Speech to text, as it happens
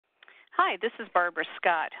Hi, this is Barbara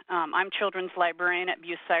Scott. I'm Children's Librarian at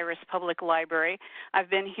Bucyrus Public Library. I've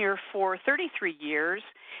been here for 33 years,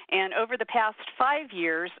 and over the past 5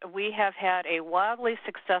 years, we have had a wildly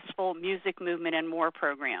successful music, movement, and more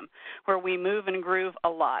program where we move and groove a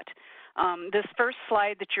lot. This first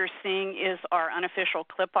slide that you're seeing is our unofficial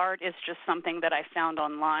clip art. It's just something that I found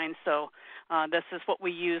online, so this is what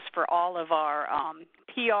we use for all of our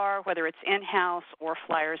PR, whether it's in-house or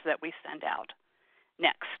flyers that we send out.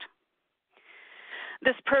 Next.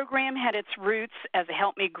 This program had its roots as a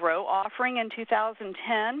Help Me Grow offering in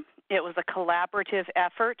 2010. It was a collaborative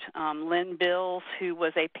effort. Lynn Bills, who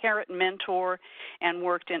was a parent mentor and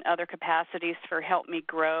worked in other capacities for Help Me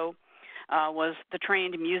Grow, was the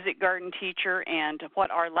trained music garden teacher, and what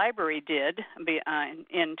our library did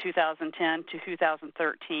in 2010 to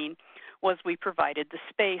 2013 was we provided the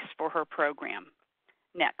space for her program.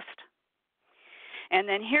 Next. And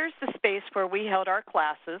then here's the space where we held our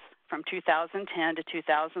classes from 2010 to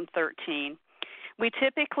 2013. We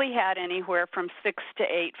typically had anywhere from 6 to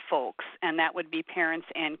 8 folks, and that would be parents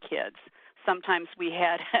and kids. Sometimes we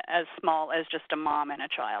had as small as just a mom and a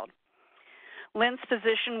child. Lynn's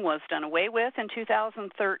position was done away with in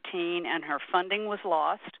 2013, and her funding was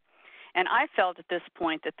lost. And I felt at this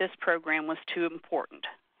point that this program was too important.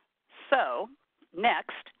 So,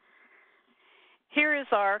 next. Here is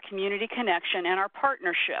our community connection and our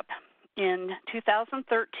partnership. In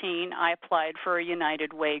 2013, I applied for a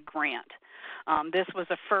United Way grant. This was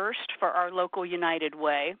a first for our local United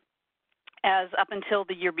Way, as up until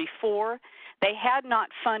the year before, they had not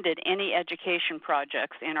funded any education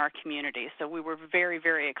projects in our community, so we were very,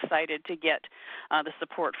 very excited to get the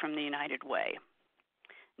support from the United Way.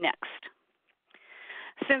 Next.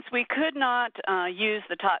 Since we could not use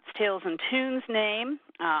the Tots, Tales, and Tunes name,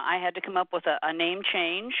 I had to come up with a name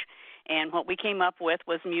change, and what we came up with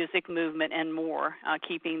was Music, Movement, and More,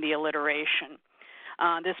 keeping the alliteration.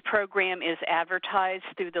 This program is advertised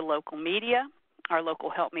through the local media. Our local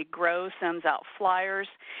Help Me Grow sends out flyers,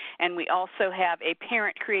 and we also have a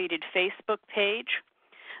parent-created Facebook page.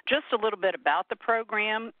 Just a little bit about the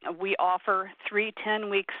program. We offer 3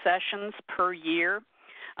 10-week sessions per year.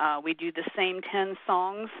 We do the same 10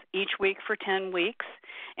 songs each week for 10 weeks,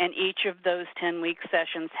 and each of those 10-week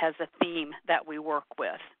sessions has a theme that we work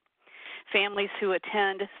with. Families who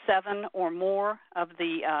attend 7 or more of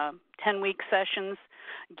the 10-week sessions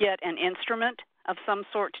get an instrument of some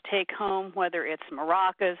sort to take home, whether it's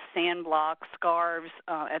maracas, sand blocks, scarves,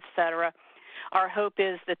 etc. Our hope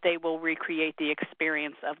is that they will recreate the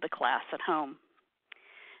experience of the class at home.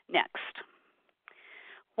 Next.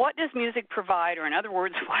 What does music provide, or in other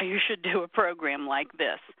words, why you should do a program like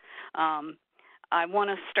this? I want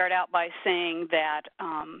to start out by saying that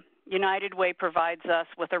United Way provides us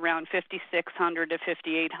with around $5,600 to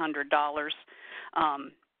 $5,800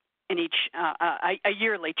 in each a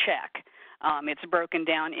yearly check. It's broken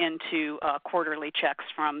down into quarterly checks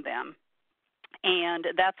from them. And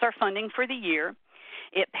that's our funding for the year.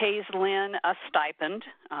 It pays Lynn a stipend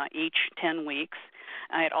each 10 weeks.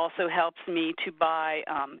 It also helps me to buy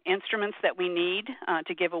instruments that we need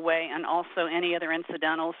to give away, and also any other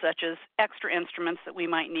incidentals such as extra instruments that we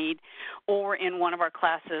might need, or in one of our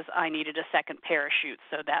classes I needed a second parachute,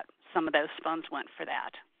 so that some of those funds went for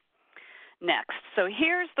that. Next, so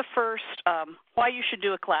here's the first why you should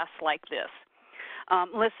do a class like this.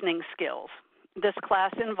 Listening skills. This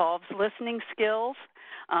class involves listening skills.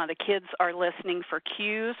 The kids are listening for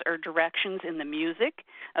cues or directions in the music,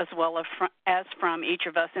 as well as from each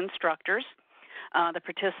of us instructors. The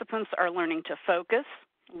participants are learning to focus,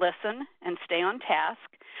 listen, and stay on task.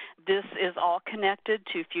 This is all connected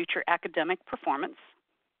to future academic performance.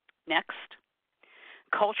 Next.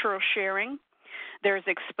 Cultural sharing. There's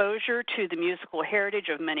exposure to the musical heritage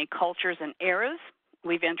of many cultures and eras.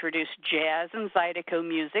 We've introduced jazz and Zydeco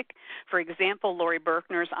music. For example, Lori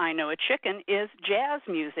Berkner's I Know a Chicken is jazz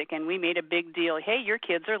music, and we made a big deal, hey, your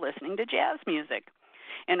kids are listening to jazz music.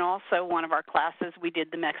 And also one of our classes, we did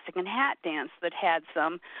the Mexican hat dance that had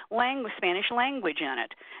some Spanish language in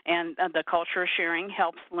it, and the culture sharing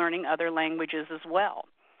helps learning other languages as well.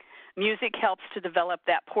 Music helps to develop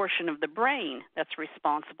that portion of the brain that's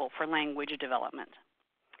responsible for language development.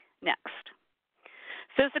 Next.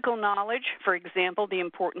 Physical knowledge, for example, the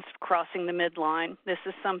importance of crossing the midline. This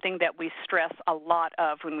is something that we stress a lot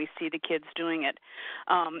of when we see the kids doing it.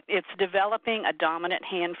 It's developing a dominant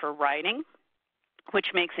hand for writing, which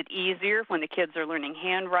makes it easier when the kids are learning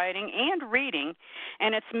handwriting and reading,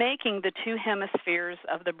 and it's making the 2 hemispheres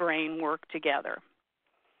of the brain work together.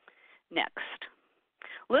 Next.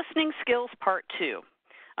 Listening skills part 2.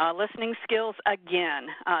 Listening skills, again,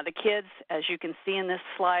 the kids, as you can see in this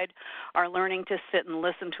slide, are learning to sit and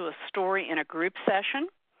listen to a story in a group session.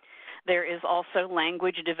 There is also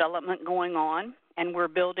language development going on, and we're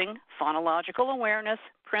building phonological awareness,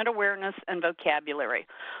 print awareness, and vocabulary,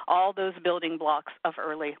 all those building blocks of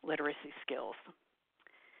early literacy skills.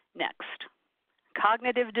 Next,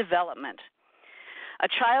 cognitive development. A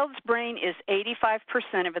child's brain is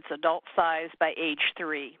 85% of its adult size by age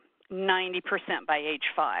 3, 90% by age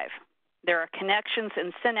 5. There are connections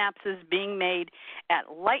and synapses being made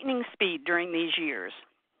at lightning speed during these years.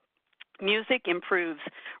 Music improves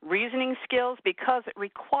reasoning skills because it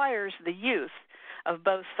requires the use of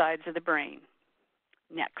both sides of the brain.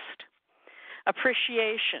 Next,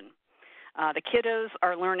 appreciation. The kiddos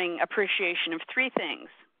are learning appreciation of 3 things: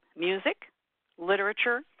 music,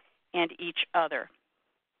 literature, and each other.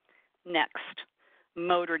 Next,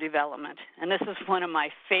 motor development. And this is one of my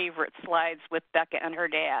favorite slides with Becca and her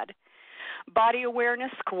dad. Body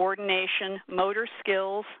awareness, coordination, motor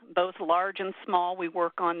skills, both large and small, we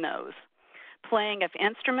work on those. Playing of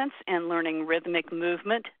instruments and learning rhythmic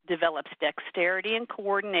movement develops dexterity and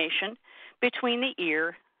coordination between the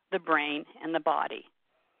ear, the brain, and the body.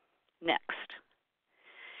 Next.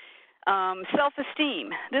 Self-esteem.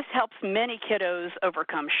 This helps many kiddos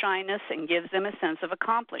overcome shyness and gives them a sense of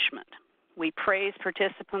accomplishment. We praise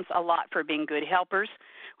participants a lot for being good helpers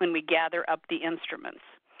when we gather up the instruments,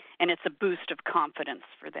 and it's a boost of confidence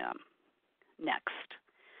for them. Next.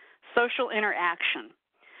 Social interaction.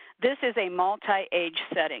 This is a multi-age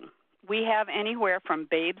setting. We have anywhere from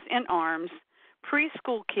babes in arms,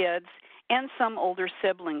 preschool kids, and some older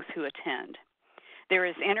siblings who attend. There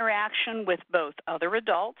is interaction with both other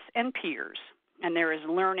adults and peers, and there is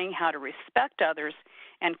learning how to respect others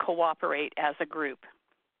and cooperate as a group.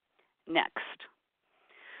 Next,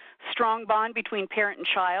 strong bond between parent and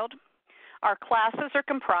child. Our classes are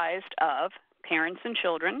comprised of parents and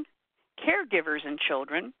children, caregivers and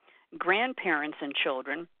children, grandparents and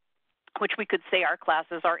children, which we could say our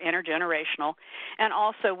classes are intergenerational, and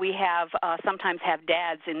also we have sometimes have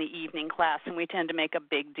dads in the evening class, and we tend to make a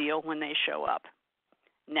big deal when they show up.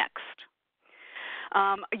 Next.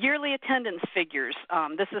 Yearly attendance figures.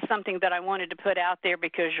 This is something that I wanted to put out there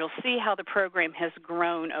because you'll see how the program has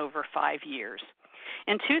grown over 5 years.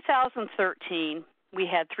 In 2013, we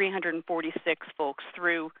had 346 folks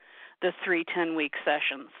through the 3 10-week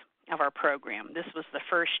sessions of our program. This was the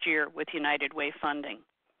first year with United Way funding.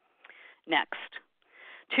 Next.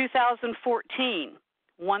 2014,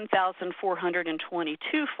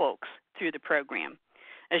 1,422 folks through the program.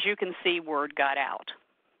 As you can see, word got out.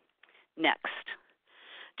 Next.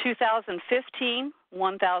 2015,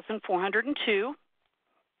 1,402,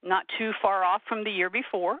 not too far off from the year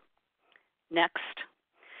before. Next.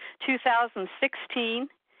 2016,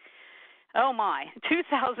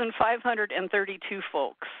 2,532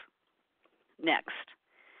 folks. Next.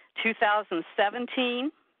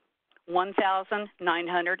 2017,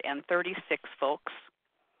 1,936 folks.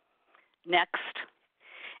 Next.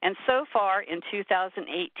 And so far in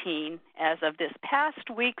 2018, as of this past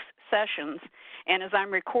week's sessions, and as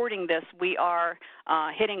I'm recording this, we are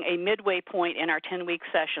hitting a midway point in our 10-week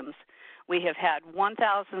sessions. We have had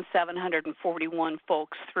 1,741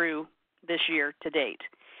 folks through this year to date.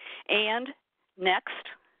 And next,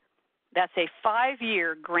 that's a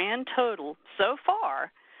 5-year grand total so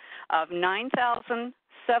far of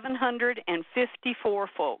 9,754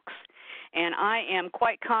 folks. And I am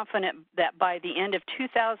quite confident that by the end of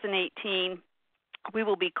 2018, we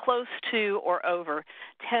will be close to or over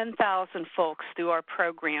 10,000 folks through our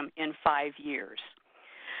program in 5 years.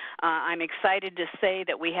 I'm excited to say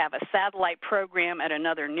that we have a satellite program at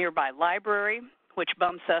another nearby library, which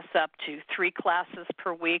bumps us up to 3 classes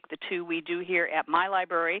per week, the 2 we do here at my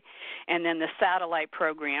library, and then the satellite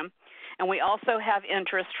program. And we also have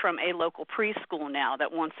interest from a local preschool now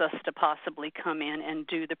that wants us to possibly come in and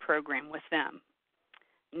do the program with them.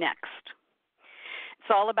 Next.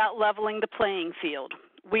 It's all about leveling the playing field.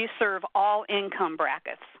 We serve all income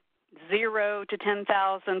brackets, 0 to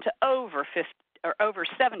 10,000 to over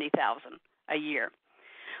 70,000 a year.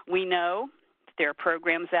 We know there are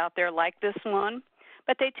programs out there like this one,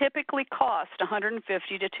 but they typically cost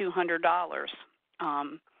 $150 to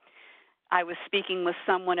 $200. I was speaking with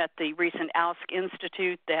someone at the recent ALSC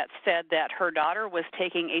Institute that said that her daughter was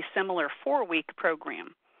taking a similar 4-week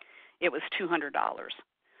program. It was $200.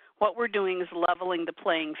 What we're doing is leveling the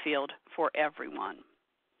playing field for everyone.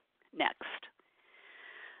 Next.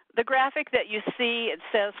 The graphic that you see, it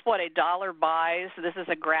says what a dollar buys. This is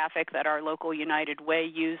a graphic that our local United Way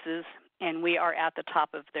uses, and we are at the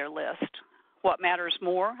top of their list. What matters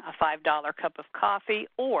more, a $5 cup of coffee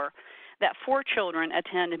or that 4 children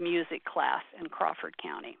attend a music class in Crawford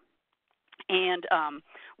County. And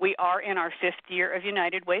we are in our 5th year of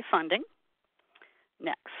United Way funding.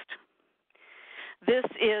 Next. This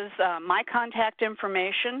is my contact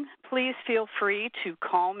information. Please feel free to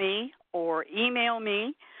call me or email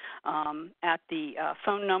me at the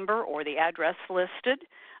phone number or the address listed.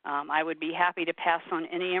 I would be happy to pass on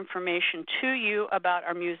any information to you about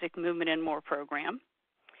our Music, Movement, and More program.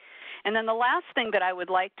 And then the last thing that I would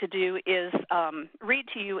like to do is read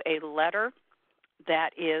to you a letter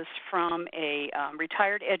that is from a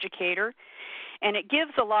retired educator, and it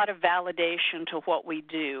gives a lot of validation to what we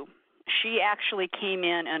do. She actually came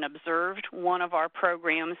in and observed one of our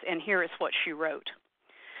programs, and here is what she wrote.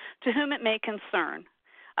 To whom it may concern,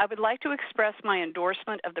 I would like to express my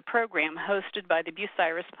endorsement of the program hosted by the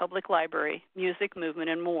Bucyrus Public Library, Music, Movement,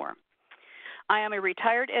 and More. I am a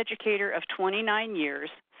retired educator of 29 years,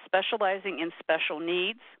 specializing in special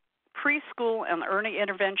needs, preschool, and early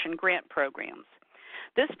intervention grant programs.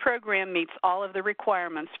 This program meets all of the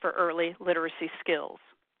requirements for early literacy skills: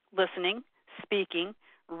 listening, speaking,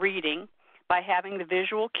 reading, by having the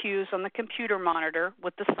visual cues on the computer monitor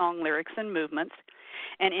with the song lyrics and movements,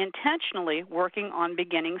 and intentionally working on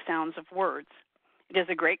beginning sounds of words. It is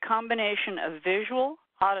a great combination of visual,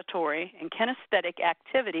 auditory, and kinesthetic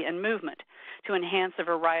activity and movement to enhance a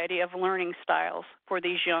variety of learning styles for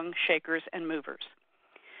these young shakers and movers.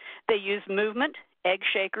 They use movement, egg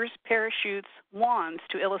shakers, parachutes, wands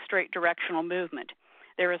to illustrate directional movement.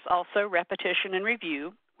 There is also repetition and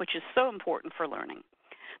review, which is so important for learning.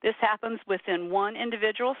 This happens within one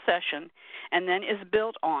individual session and then is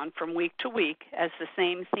built on from week to week as the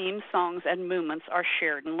same themes, songs, and movements are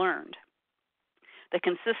shared and learned. The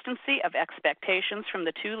consistency of expectations from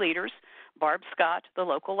the 2 leaders, Barb Scott, the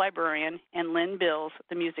local librarian, and Lynn Bills,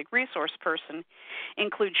 the music resource person,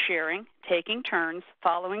 include sharing, taking turns,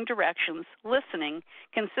 following directions, listening,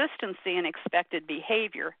 consistency in expected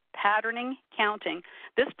behavior, patterning, counting.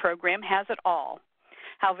 This program has it all.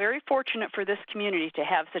 How very fortunate for this community to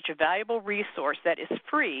have such a valuable resource that is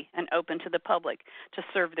free and open to the public to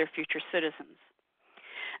serve their future citizens.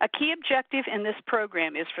 A key objective in this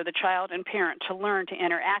program is for the child and parent to learn to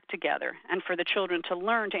interact together and for the children to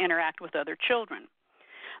learn to interact with other children.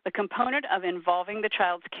 The component of involving the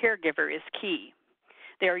child's caregiver is key.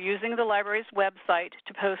 They are using the library's website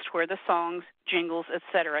to post where the songs, jingles,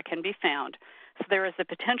 etc. can be found, so there is a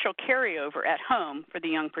potential carryover at home for the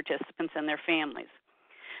young participants and their families.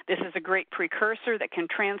 This is a great precursor that can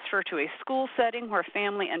transfer to a school setting where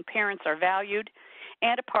family and parents are valued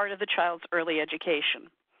and a part of the child's early education.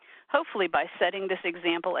 Hopefully, by setting this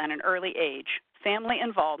example at an early age, family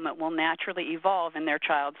involvement will naturally evolve in their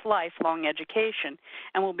child's lifelong education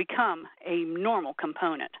and will become a normal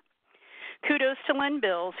component. Kudos to Lynn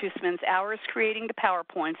Bills, who spends hours creating the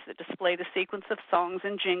PowerPoints that display the sequence of songs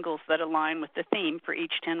and jingles that align with the theme for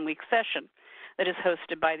each 10-week session that is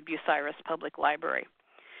hosted by the Bucyrus Public Library.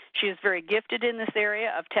 She is very gifted in this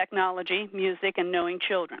area of technology, music, and knowing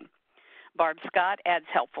children. Barb Scott adds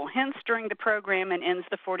helpful hints during the program and ends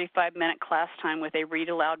the 45-minute class time with a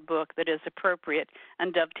read-aloud book that is appropriate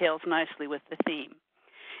and dovetails nicely with the theme.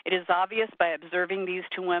 It is obvious by observing these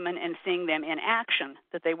 2 women and seeing them in action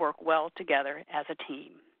that they work well together as a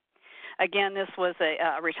team. Again, this was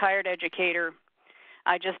a retired educator.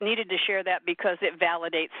 I just needed to share that because it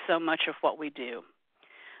validates so much of what we do.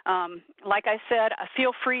 Like I said,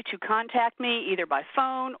 feel free to contact me either by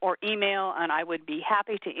phone or email, and I would be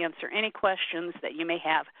happy to answer any questions that you may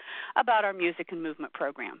have about our Music and Movement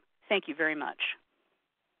program. Thank you very much.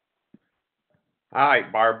 Hi,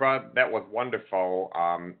 Barbara. That was wonderful.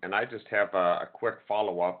 And I just have a quick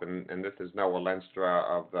follow-up, and this is Noah Lenstra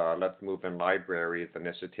of the Let's Move in Libraries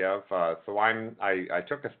initiative. So I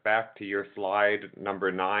took us back to your slide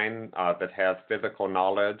number 9 that has physical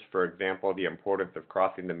knowledge, for example, the importance of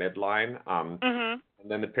crossing the midline, and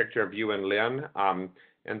then the picture of you and Lynn.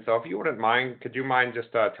 And so if you wouldn't mind, could you mind just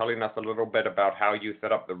telling us a little bit about how you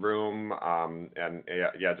set up the room and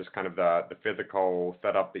just kind of the physical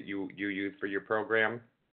setup that you use for your program?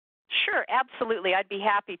 Sure, absolutely. I'd be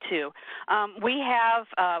happy to. Our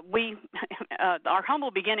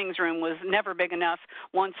humble beginnings room was never big enough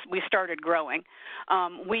once we started growing.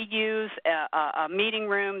 We use a meeting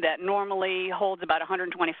room that normally holds about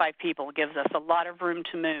 125 people. It gives us a lot of room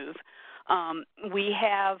to move. We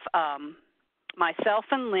have myself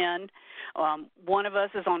and Lynn. One of us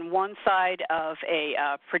is on one side of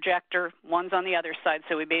a projector, one's on the other side,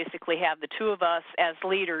 so we basically have the 2 of us as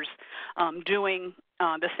leaders doing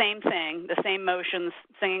the same thing, the same motions,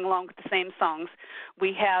 singing along with the same songs.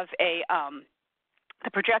 We have a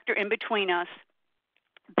projector in between us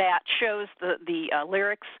that shows the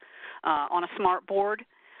lyrics on a smart board,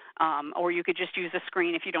 or you could just use a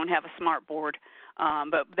screen if you don't have a smart board.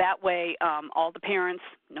 But that way, all the parents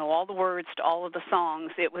know all the words to all of the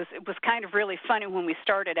songs. It was kind of really funny when we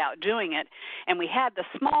started out doing it, and we had the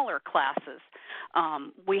smaller classes.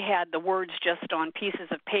 We had the words just on pieces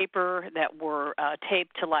of paper that were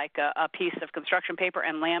taped to like a piece of construction paper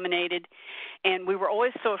and laminated, and we were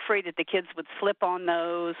always so afraid that the kids would slip on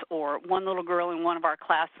those, or one little girl in one of our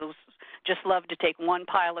classes just loved to take one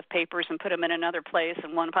pile of papers and put them in another place,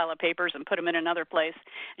 and one pile of papers and put them in another place.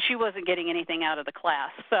 She wasn't getting anything out of the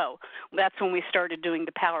class. So that's when we started doing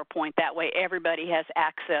the PowerPoint. That way everybody has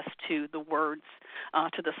access to the words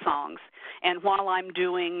to the songs. And while I'm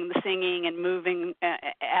doing the singing and moving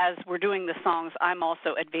as we're doing the songs, I'm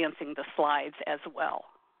also advancing the slides as well.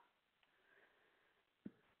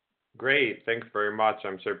 Great, thanks very much.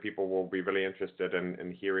 I'm sure people will be really interested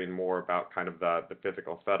in hearing more about kind of the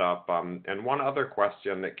physical setup. And one other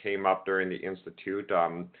question that came up during the Institute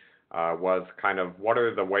was kind of what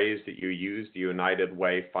are the ways that you use the United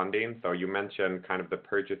Way funding? So you mentioned kind of the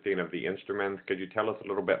purchasing of the instruments. Could you tell us a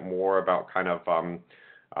little bit more about kind of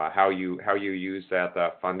how you use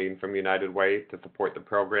that funding from United Way to support the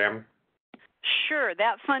program? Sure,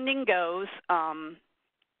 that funding goes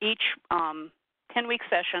each 10-week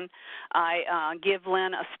session. I give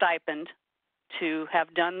Lynn a stipend to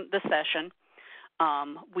have done the session.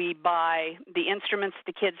 We buy the instruments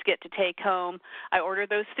the kids get to take home. I order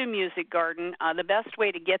those through Music Garden. The best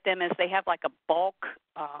way to get them is they have like a bulk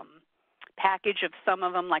package of some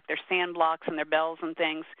of them, like their sand blocks and their bells and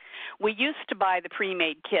things. We used to buy the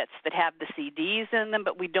pre-made kits that have the CDs in them,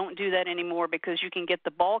 but we don't do that anymore because you can get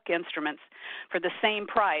the bulk instruments for the same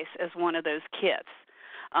price as one of those kits.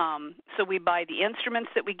 So we buy the instruments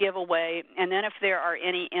that we give away, and then if there are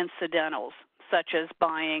any incidentals, such as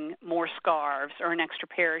buying more scarves or an extra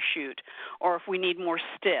parachute, or if we need more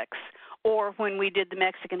sticks, or when we did the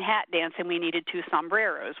Mexican hat dance and we needed 2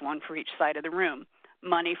 sombreros, one for each side of the room,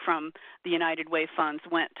 money from the United Way funds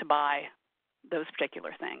went to buy those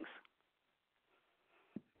particular things.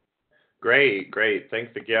 Great.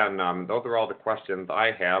 Thanks again. Those are all the questions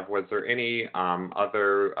I have. Was there any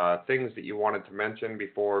other things that you wanted to mention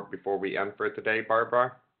before we end for today,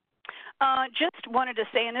 Barbara? Just wanted to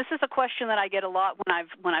say, and this is a question that I get a lot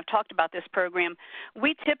when I've talked about this program.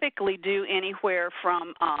 We typically do anywhere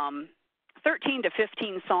from 13 to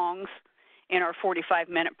 15 songs in our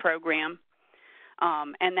 45-minute program,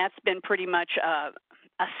 and that's been pretty much a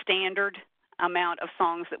standard amount of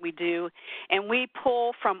songs that we do, and we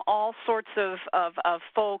pull from all sorts of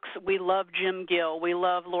folks. We love Jim Gill, we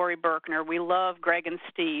love Lori Berkner, we love Greg and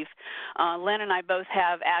Steve. Lynn and I both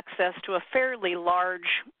have access to a fairly large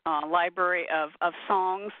library of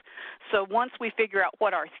songs, so once we figure out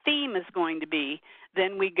what our theme is going to be,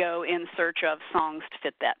 then we go in search of songs to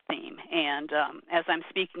fit that theme. And as I'm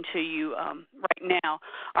speaking to you right now,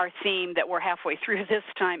 our theme that we're halfway through this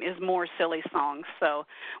time is more silly songs. So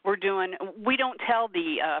we don't tell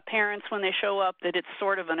the parents when they show up that it's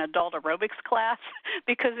sort of an adult aerobics class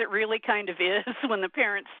because it really kind of is when the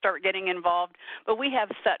parents start getting involved. But we have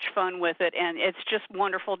such fun with it, and it's just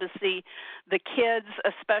wonderful to see the kids,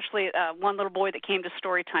 especially one little boy that came to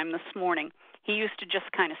story time this morning. He used to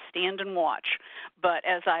just kind of stand and watch, but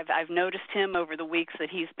as I've noticed him over the weeks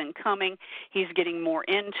that he's been coming, he's getting more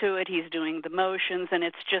into it. He's doing the motions, and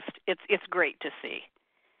it's great to see.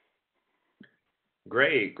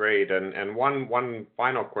 Great. And one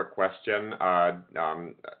final quick question: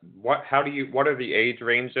 what are the age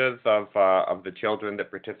ranges of the children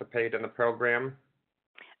that participate in the program?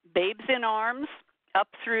 Babes in arms, up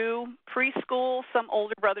through preschool, some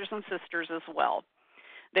older brothers and sisters as well.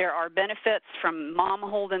 There are benefits from mom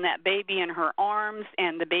holding that baby in her arms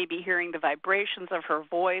and the baby hearing the vibrations of her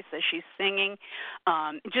voice as she's singing.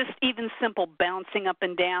 Just even simple bouncing up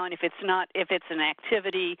and down. If it's an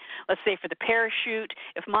activity, let's say for the parachute,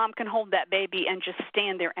 if mom can hold that baby and just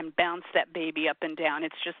stand there and bounce that baby up and down,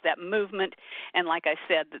 it's just that movement. And like I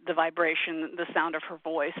said, the vibration, the sound of her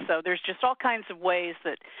voice. So there's just all kinds of ways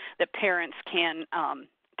that parents can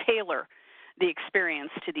tailor the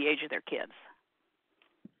experience to the age of their kids.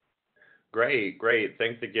 Great.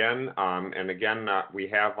 Thanks again. And again, we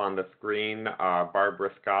have on the screen Barbara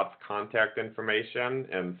Scott's contact information,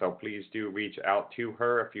 and so please do reach out to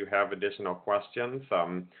her if you have additional questions.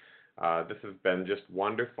 This has been just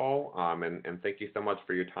wonderful, and thank you so much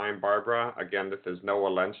for your time, Barbara. Again, this is Noah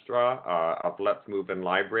Lenstra of Let's Movin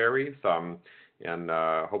Libraries, and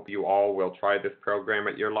hope you all will try this program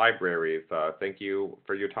at your libraries. Thank you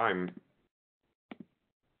for your time.